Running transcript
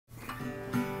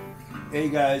Hey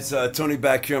guys, Tony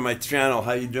back here on my channel.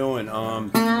 How you doing?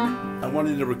 I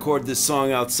wanted to record this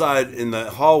song outside in the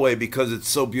hallway because it's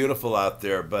so beautiful out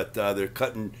there, but they're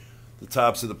cutting the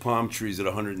tops of the palm trees at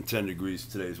 110 degrees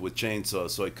today with chainsaws,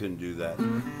 so I couldn't do that.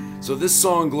 So this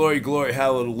song, Glory, Glory,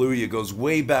 Hallelujah, goes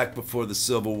way back before the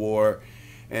Civil War,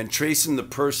 and tracing the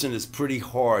person is pretty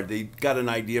hard. They got an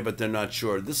idea, but they're not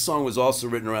sure. This song was also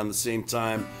written around the same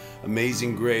time,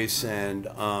 Amazing Grace and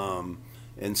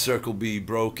Circle Be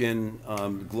Broken,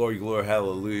 Glory, Glory,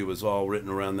 Hallelujah was all written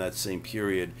around that same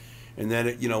period. And then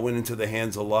it, went into the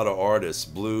hands of a lot of artists,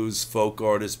 blues, folk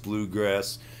artists,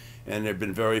 bluegrass, and they've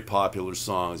been very popular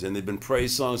songs. And they've been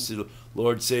praise songs to the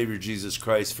Lord Savior Jesus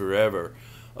Christ forever.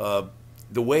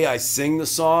 The way I sing the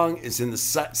song is in the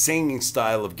singing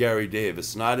style of Gary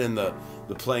Davis, not in the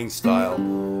playing style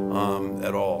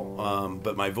at all.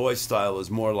 But my voice style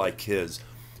is more like his.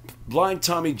 Blind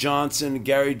Tommy Johnson,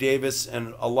 Gary Davis,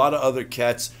 and a lot of other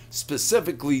cats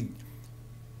specifically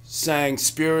sang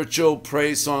spiritual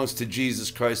praise songs to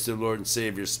Jesus Christ, their Lord and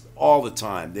Savior, all the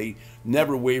time. They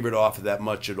never wavered off of that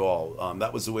much at all.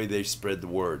 That was the way they spread the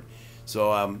word.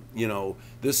 So,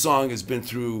 this song has been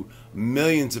through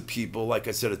millions of people. Like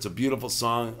I said, it's a beautiful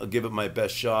song. I'll give it my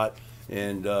best shot.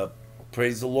 And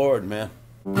praise the Lord, man.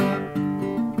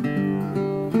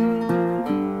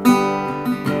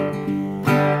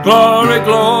 Glory,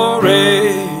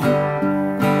 glory,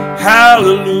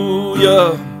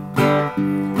 hallelujah.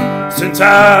 Since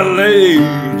I laid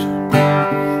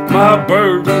my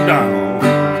burden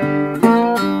down,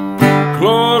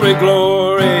 glory,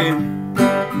 glory,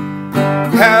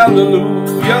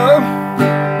 hallelujah.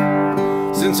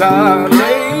 Since I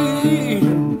laid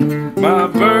my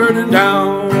burden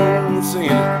down,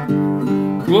 singing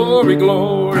it. Glory,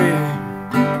 glory,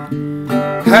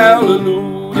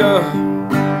 hallelujah.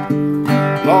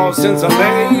 Lord, since I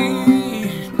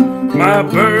laid my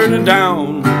burden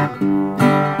down,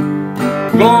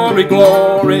 glory,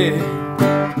 glory,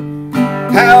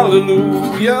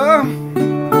 hallelujah.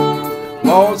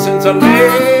 Lord, since I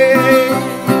laid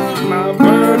my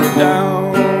burden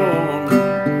down,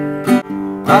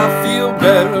 I feel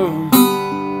better,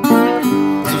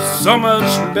 so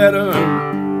much better.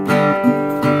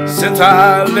 Since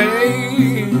I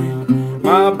laid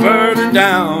my burden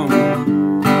down,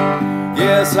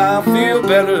 yes, I feel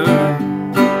better,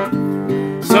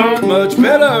 so much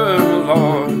better,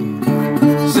 Lord,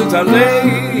 since I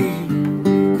laid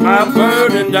my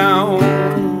burden down.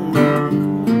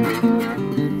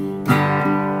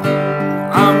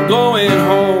 I'm going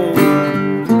home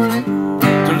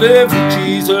to live with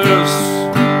Jesus,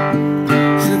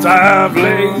 since I've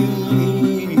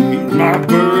laid my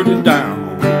burden down.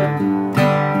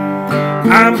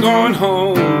 I'm going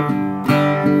home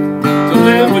to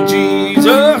live with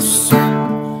Jesus,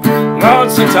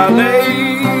 Lord, since I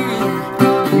laid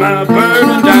my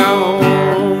burden down.